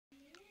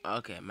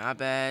Okay, my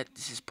bad.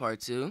 This is part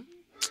two.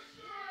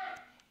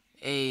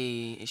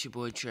 Hey, it's your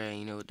boy Trey.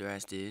 You know what the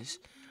rest is.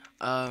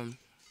 Um,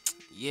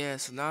 yeah.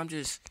 So now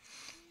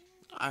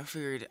I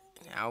figured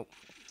out.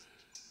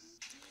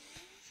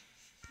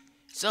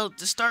 So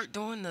to start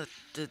doing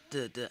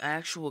the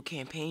actual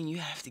campaign, you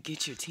have to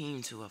get your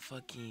team to a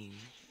freaking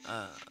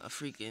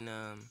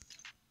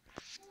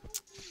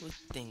what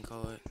thing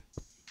called?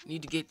 You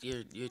need to get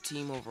your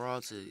team overall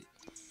to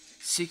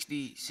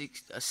 60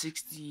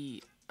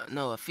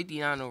 no, a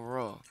 59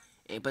 overall.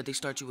 But they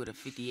start you with a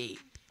 58,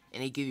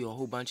 and they give you a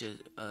whole bunch of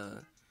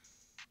a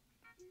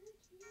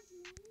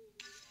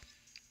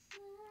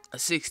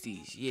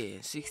 60s, yeah,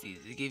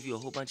 60s. They give you a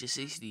whole bunch of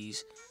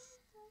 60s,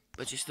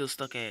 but you're still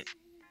stuck at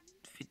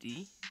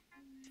 50,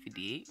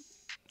 58.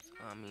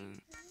 I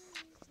mean,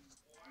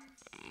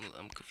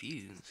 I'm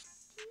confused.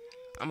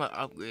 I'm gonna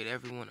upgrade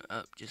everyone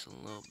up just a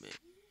little bit.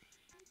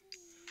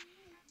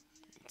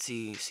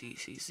 See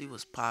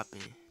what's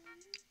popping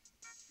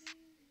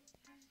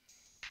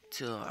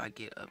till I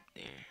get up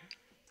there.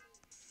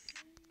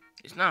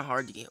 It's not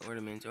hard to get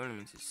ornaments.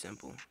 Ornaments is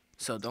simple,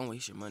 so don't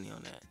waste your money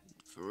on that.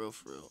 For real,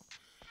 for real.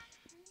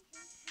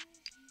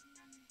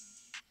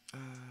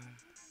 Um,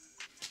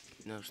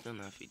 no, still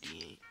not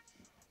 58.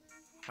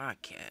 My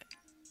cat.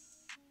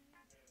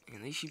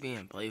 At least she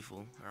being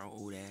playful. Her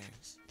old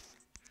ass.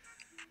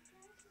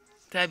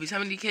 Tabbies, how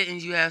many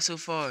kittens you have so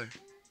far?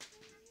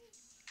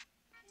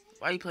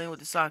 Why you playing with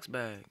the socks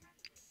bag?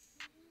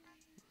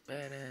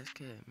 Badass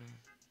cat, man.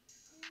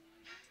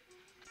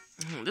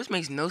 This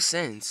makes no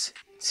sense.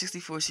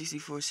 64,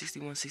 64,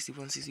 61,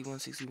 61, 61,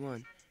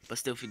 61, but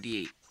still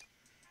 58.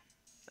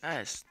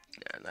 That's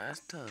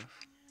tough.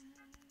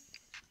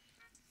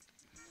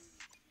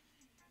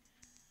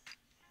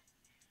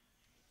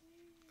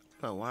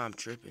 Oh, why I'm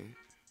tripping.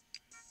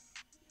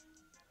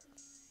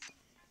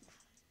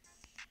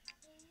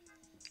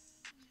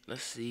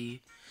 Let's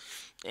see.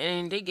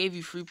 And they gave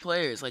you free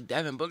players like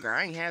Devin Booker.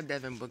 I ain't have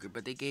Devin Booker,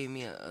 but they gave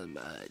me a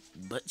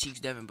butt cheeks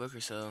Devin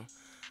Booker, so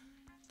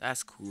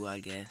that's cool, I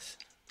guess.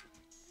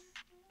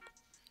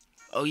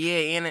 Oh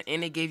yeah,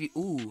 and they gave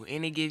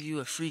you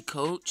a free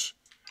coach.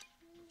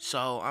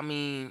 So I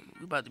mean,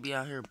 we about to be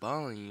out here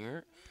balling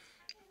here.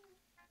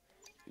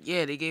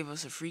 Yeah, they gave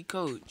us a free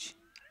coach,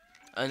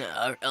 an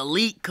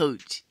elite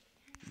coach,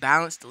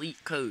 balanced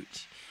elite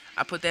coach.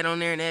 I put that on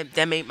there, and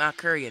that made my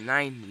Curry a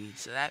 90.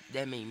 So that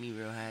made me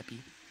real happy.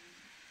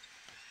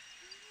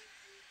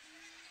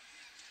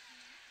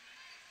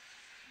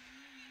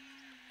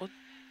 What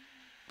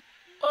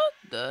what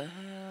the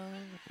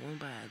hell? One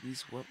by at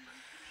least what?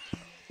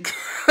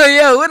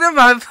 Yo, what am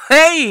I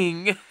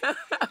playing?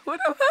 What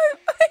am I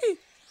playing?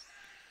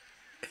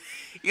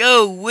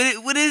 Yo,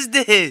 what is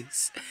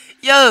this?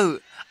 Yo,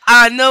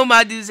 I know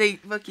my dudes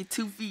ain't fucking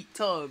 2 feet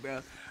tall,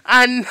 bro.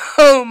 I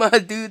know my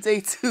dudes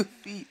ain't 2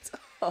 feet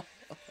tall.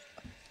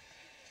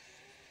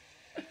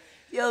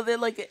 Yo, they're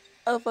like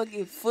a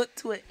fucking foot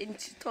to an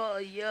inch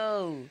tall.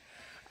 Yo,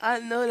 I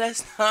know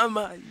that's not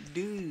my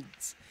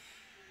dudes.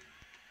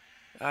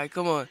 All right,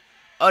 come on.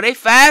 Oh, they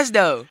fast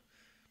though.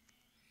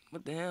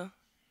 What the hell?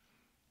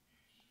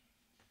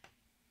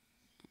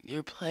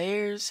 Your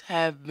players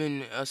have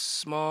been a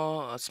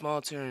small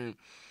turn.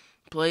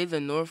 Play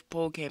the North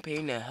Pole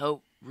campaign to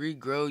help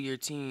regrow your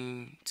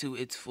team to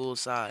its full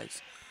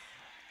size.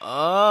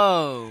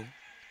 Oh.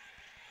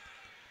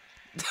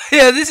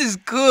 Yeah, this is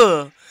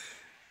cool.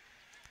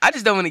 I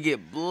just don't want to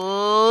get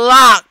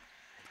blocked.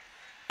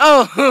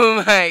 Oh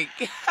my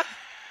god.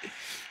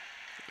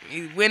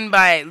 You win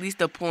by at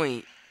least a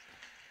point.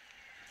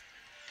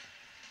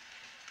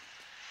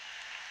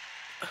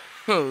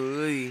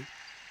 Holy.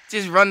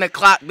 Just run the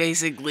clock,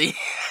 basically.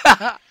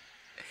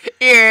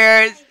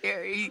 Here.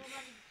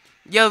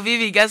 Yo,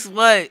 Vivi, guess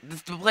what? The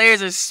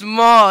players are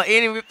small,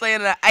 and we're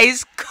playing on the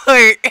ice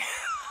court.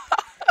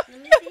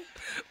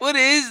 What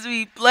is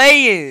we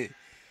playing?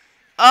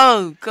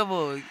 Oh, come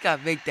on. You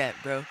gotta make that,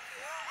 bro.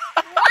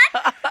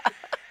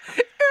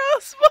 You're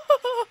all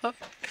small.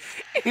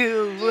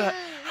 Ew,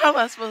 how am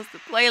I supposed to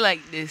play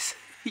like this?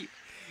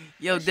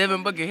 Yo,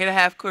 Devin Booker, hit a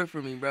half court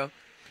for me, bro.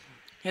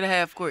 Hit a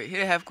half court.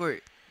 Hit a half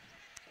court.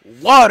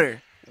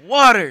 Water.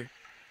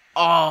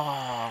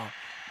 Oh,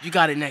 you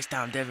got it next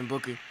time, Devin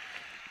Booker.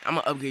 I'm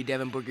gonna upgrade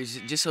Devin Booker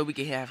just so we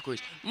can hit half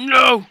court.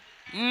 No.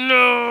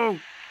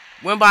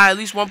 Win by at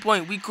least 1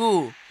 point. We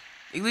cool.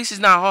 At least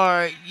it's not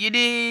hard. You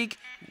dig?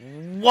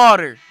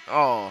 Water.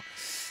 Oh,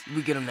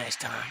 we get them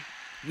next time.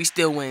 We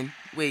still win.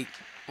 Wait,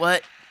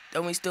 what?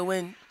 Don't we still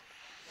win?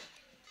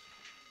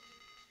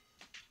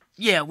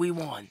 Yeah, we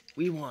won.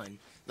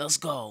 Let's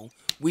go.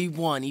 We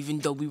won, even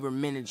though we were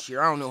miniature.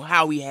 I don't know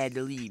how we had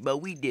the lead, but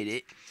we did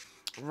it.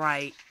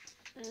 Right?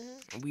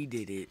 We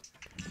did it.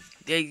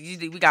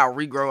 We gotta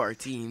regrow our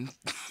team.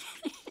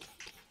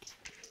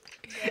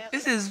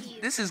 This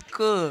is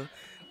cool.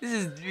 This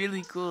is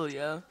really cool,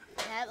 yo.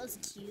 That was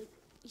cute.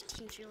 Your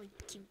team's really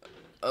cute.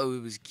 Oh,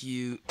 it was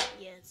cute.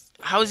 Yes.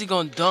 How is he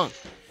gonna dunk?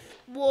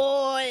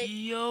 What?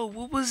 Yo,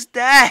 what was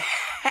that?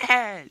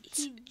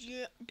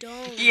 He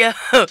don't. Yo,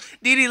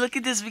 Didi, look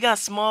at this. We got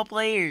small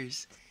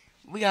players.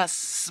 We got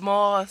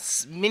small,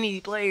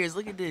 mini players.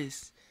 Look at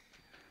this.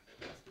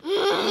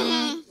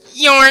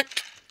 York.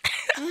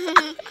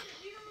 Alright,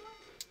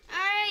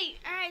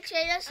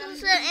 Trey, let's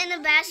listen in the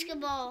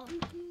basketball.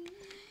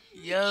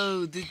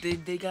 Yo,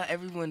 they got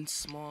everyone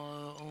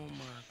small. Oh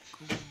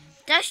my god.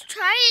 Let's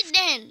try it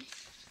then.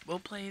 We'll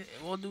play it.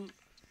 We'll do.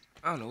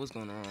 I don't know what's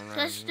going on around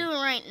Let's here. do it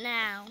right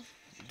now.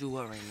 Do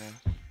what right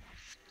now?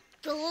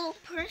 The little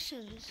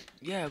persons.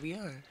 Yeah, we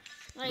are.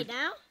 Right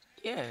now?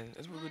 Yeah,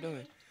 that's what we're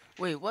doing.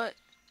 Wait, what?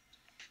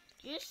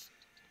 Just.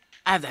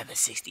 I have a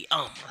 60.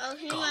 Oh my Oh,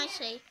 he god. might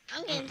say,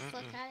 I'm getting the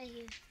fuck out of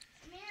here.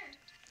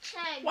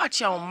 Watch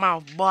your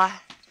mouth, boy.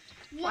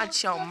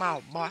 Watch your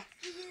mouth, boy.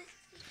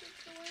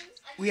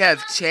 We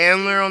have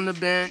Chandler on the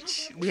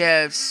bench. We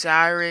have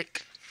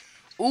Cyric.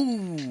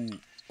 Ooh.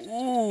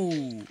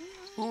 Ooh.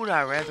 Who would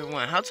I rather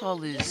want? How tall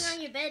Get is... on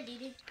your bed,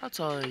 Didi. How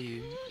tall are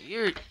you?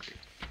 You're...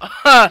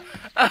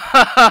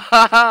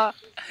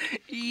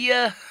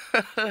 Yeah.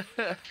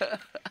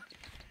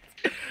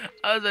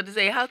 I was about to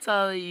say, how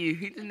tall are you?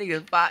 This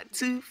nigga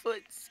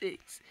 2'6".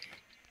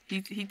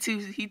 He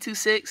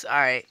 2'6". All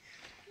right.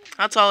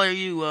 How tall are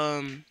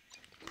you,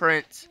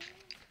 Prince?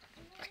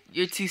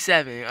 You're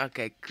 2'7".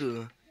 Okay,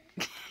 cool.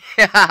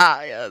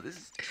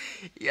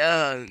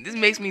 This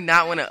makes me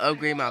not want to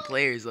upgrade my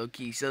players, low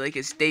key, so they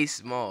can stay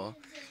small.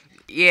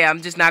 Yeah,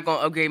 I'm just not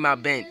gonna upgrade my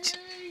bench,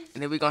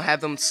 and then we're gonna have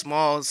them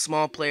small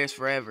players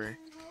forever.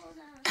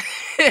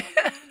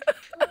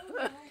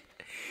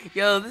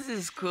 Yo, this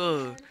is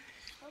cool.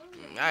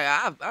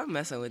 I'm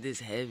messing with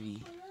this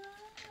heavy.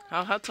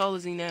 How tall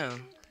is he now?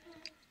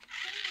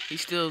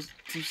 He's still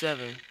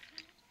 2'7".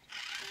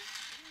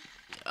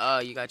 Oh,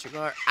 you got your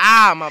guard.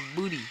 Ah, my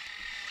booty.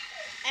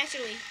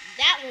 Actually,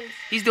 that one.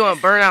 He's doing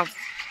burnout.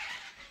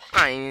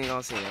 I ain't even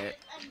gonna say that.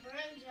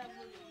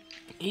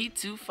 He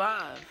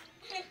 2'5".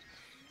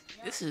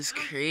 This is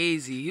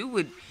crazy. Who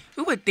would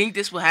think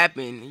this would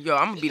happen? Yo,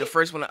 I'm gonna be the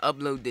first one to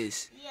upload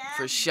this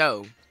for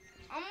show.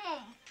 I'm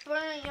gonna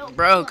burn your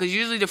Bro, because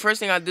usually the first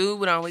thing I do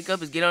when I wake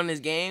up is get on this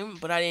game,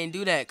 but I didn't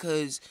do that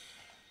because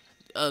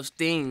of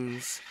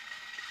things.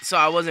 So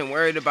I wasn't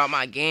worried about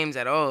my games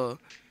at all,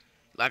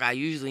 like I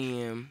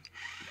usually am.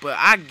 But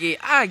I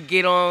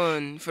get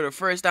on for the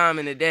first time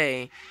in the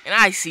day, and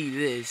I see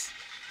this.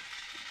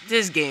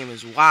 This game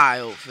is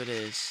wild for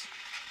this.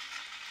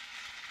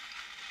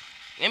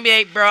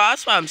 NBA, bro,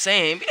 that's what I'm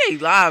saying. NBA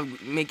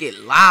Live, make it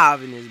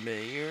live in this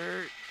bit. You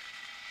heard?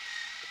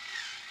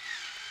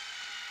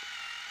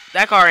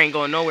 That car ain't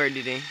going nowhere,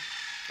 did he?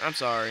 I'm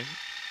sorry.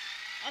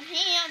 I'm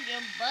hanging up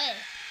your butt.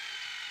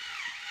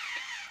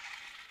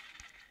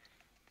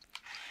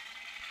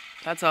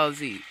 How tall is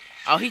he?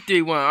 Oh, he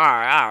 3'1".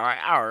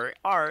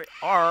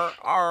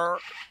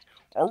 Alright.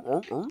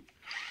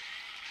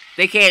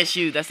 They can't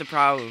shoot. That's the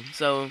problem.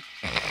 So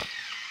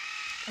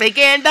they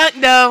can't dunk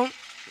though.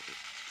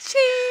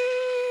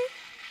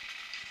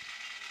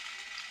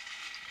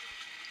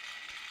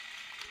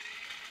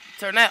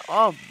 Turn that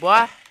off,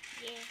 boy.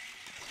 Yeah.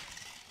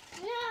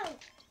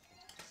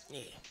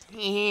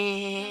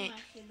 Yeah.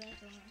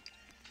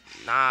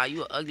 Nah,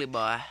 you an ugly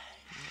boy.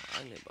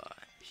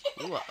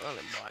 You an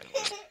ugly boy.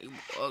 You an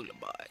ugly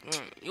boy.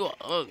 You an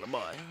ugly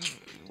boy.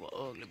 You an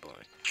ugly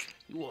boy.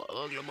 You an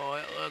ugly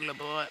boy. Ugly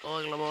boy.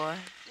 Ugly boy.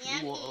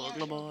 You an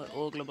ugly boy.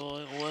 Ugly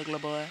boy. Ugly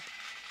boy.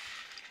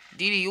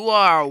 Didi, you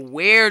are a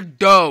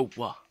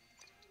weirdo.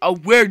 A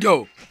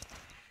weirdo.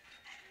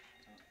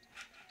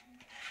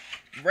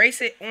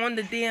 Race it on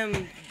the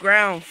damn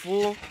ground,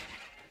 fool.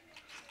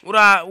 What do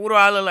I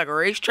look like, a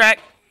racetrack?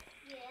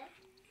 Yeah.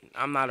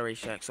 I'm not a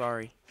racetrack,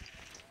 sorry.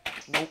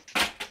 Nope.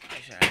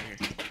 Get out of here.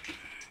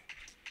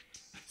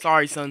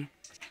 Sorry, son.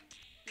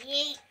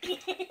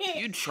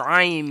 You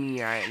trying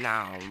me right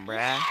now,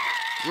 bruh.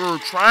 You're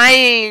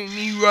trying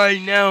me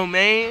right now,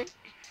 man.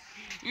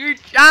 You're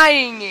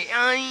trying it,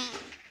 honey.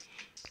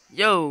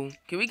 Yo,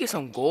 can we get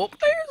some gold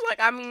players? Like,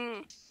 I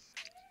mean,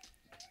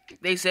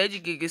 they said you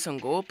could get some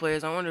gold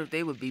players. I wonder if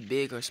they would be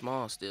big or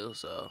small still,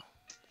 so.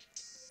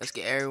 Let's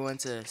get everyone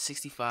to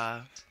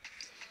 65.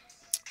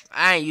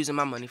 I ain't using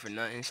my money for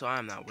nothing, so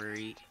I'm not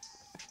worried.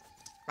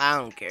 I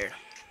don't care.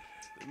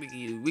 We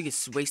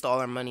could waste all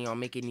our money on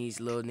making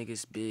these little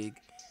niggas big.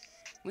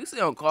 At least they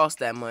don't cost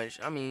that much.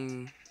 I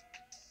mean,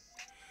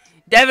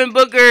 Devin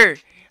Booker,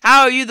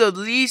 how are you the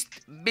least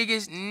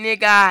biggest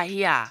nigga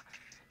here?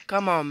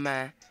 Come on,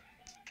 man.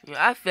 You know,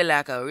 I feel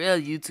like a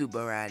real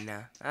YouTuber right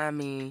now. I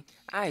mean,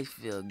 I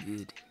feel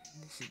good.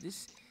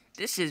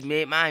 This just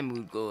made my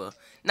mood go up.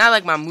 Not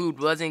like my mood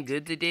wasn't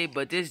good today,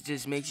 but this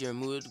just makes your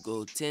mood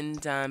go 10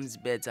 times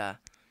better.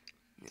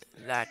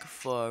 Like,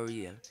 for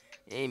real.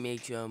 It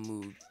makes your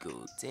mood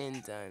go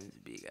 10 times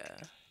bigger.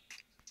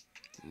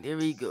 There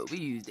we go. We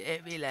used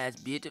every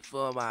last bit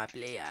for my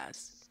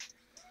players.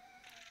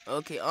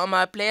 Okay, all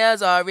my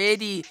players are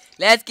ready.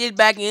 Let's get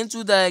back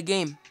into the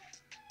game.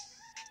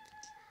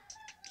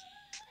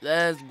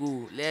 Let's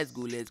go.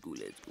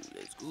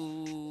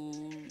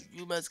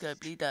 You must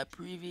complete the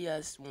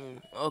previous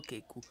one.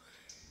 Okay, cool.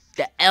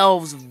 The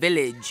Elves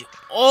Village.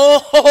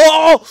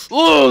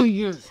 Oh,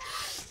 yes.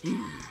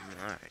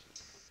 Alright.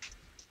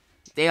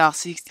 They all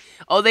 60.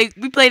 Oh,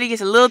 we played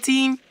against a little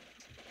team.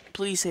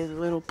 Please say they're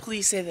little.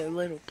 Please say they're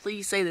little.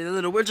 Please say they're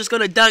little. We're just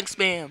gonna dunk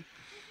spam.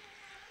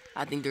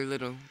 I think they're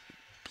little.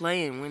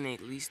 Play and win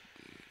at least.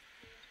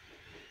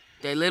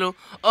 They're little.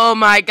 Oh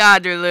my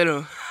God, they're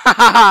little.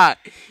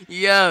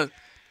 Yo.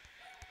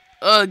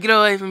 Get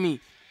away from me.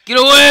 Get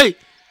away.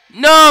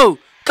 No.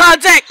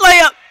 Contact.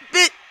 Layup.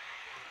 Bit.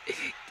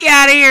 Get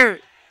out of here.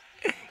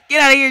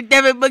 Get out of here,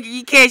 Devin Booker.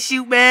 You can't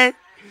shoot, man.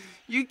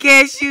 You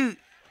can't shoot.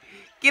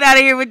 Get out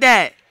of here with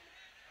that.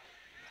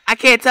 I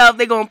can't tell if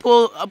they're going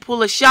to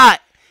pull a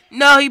shot.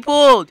 No, he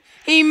pulled.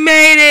 He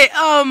made it.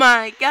 Oh,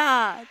 my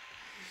God.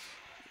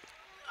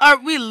 Are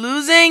we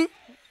losing?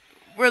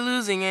 We're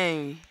losing,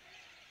 ain't we?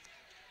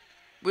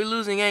 We're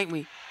losing, ain't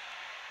we?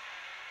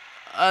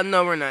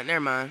 No, we're not. Never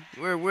mind.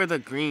 We're the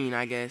green,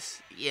 I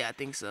guess. Yeah, I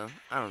think so.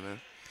 I don't know.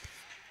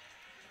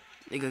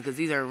 Nigga, because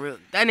these are real.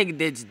 That nigga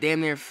did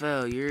damn near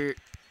fell.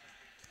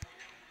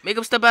 Make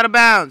him step out of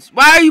bounds.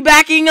 Why are you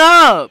backing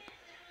up?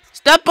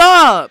 Step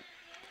up.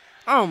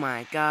 Oh,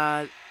 my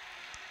God.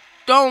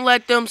 Don't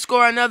let them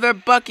score another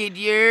bucket,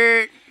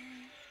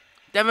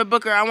 Devin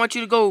Booker, I want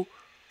you to go.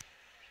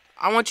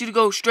 I want you to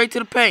go straight to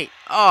the paint.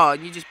 Oh,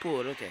 you just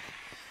pulled. Okay.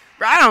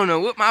 Bro, I don't know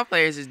what my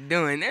players is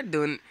doing.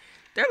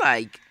 They're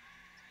like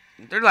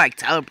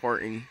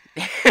teleporting.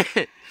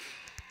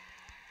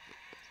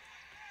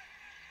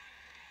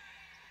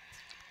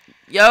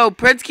 Yo,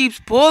 Prince keeps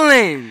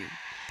pulling.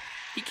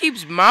 He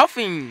keeps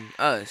mouthing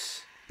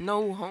us.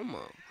 No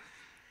homo.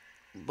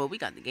 But we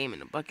got the game in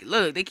the bucket.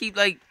 Look, they keep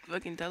like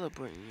fucking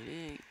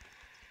teleporting.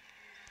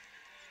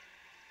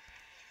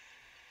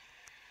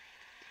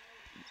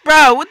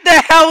 Bro, what the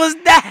hell was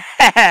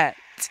that?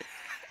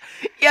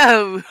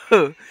 Yo.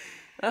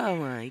 Oh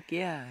my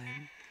God.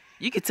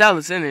 You can tell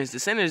the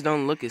centers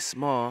don't look as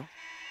small.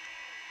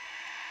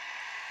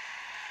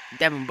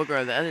 Devin Booker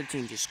or the other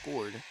team just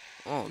scored.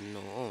 Oh no,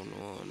 oh no,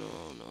 oh no,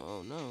 oh no,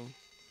 oh no.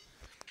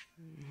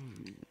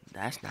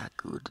 That's not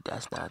good.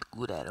 That's not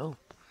good at all.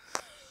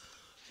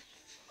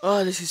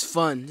 Oh, this is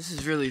fun. This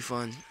is really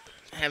fun.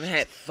 I haven't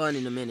had fun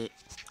in a minute.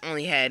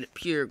 Only had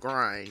pure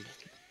grind.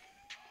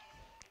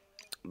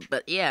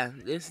 But yeah,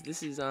 this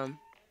is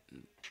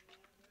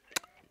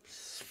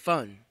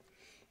fun.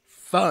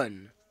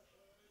 Fun.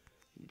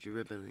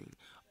 Dribbling.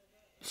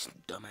 This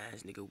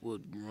dumbass nigga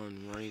would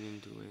run right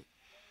into it.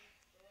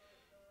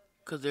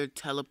 Cause their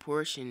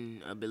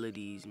teleportation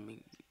abilities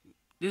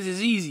this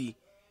is easy.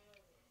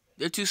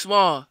 They're too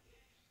small.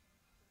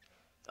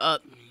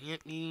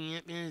 Yep,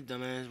 this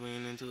dumbass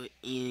ran into it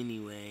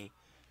anyway.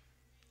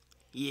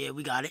 Yeah,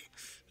 we got it.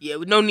 Yeah,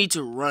 we no need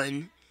to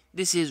run.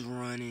 This is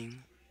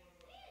running.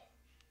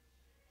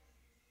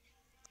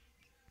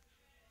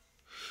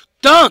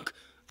 Dunk!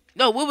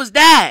 No, what was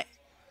that?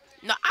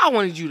 No, I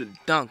wanted you to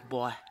dunk,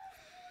 boy.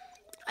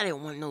 I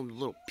didn't want no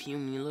little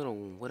puny little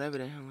whatever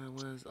the hell that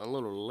was. A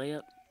little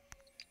layup.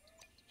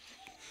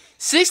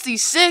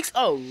 66?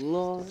 Oh,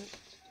 Lord.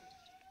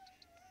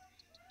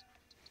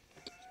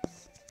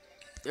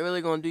 They're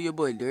really gonna do your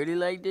boy dirty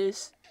like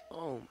this?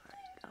 Oh, my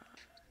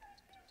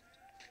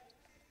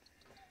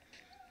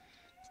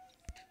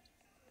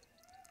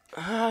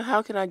God.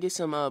 How can I get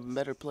some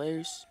better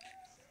players?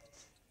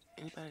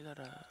 Anybody got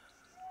a...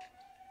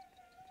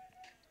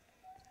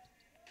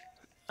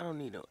 I don't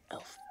need no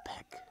elf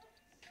pack.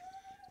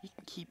 You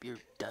can keep your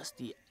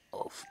dusty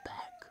elf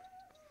pack.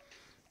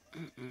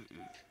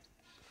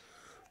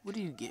 What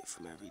do you get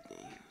from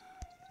everything?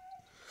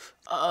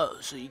 Oh,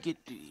 so you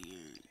get the...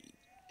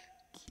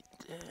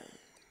 get that.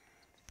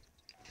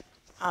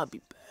 I'll be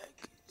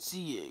back. See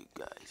you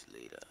guys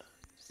later.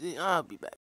 I'll be back.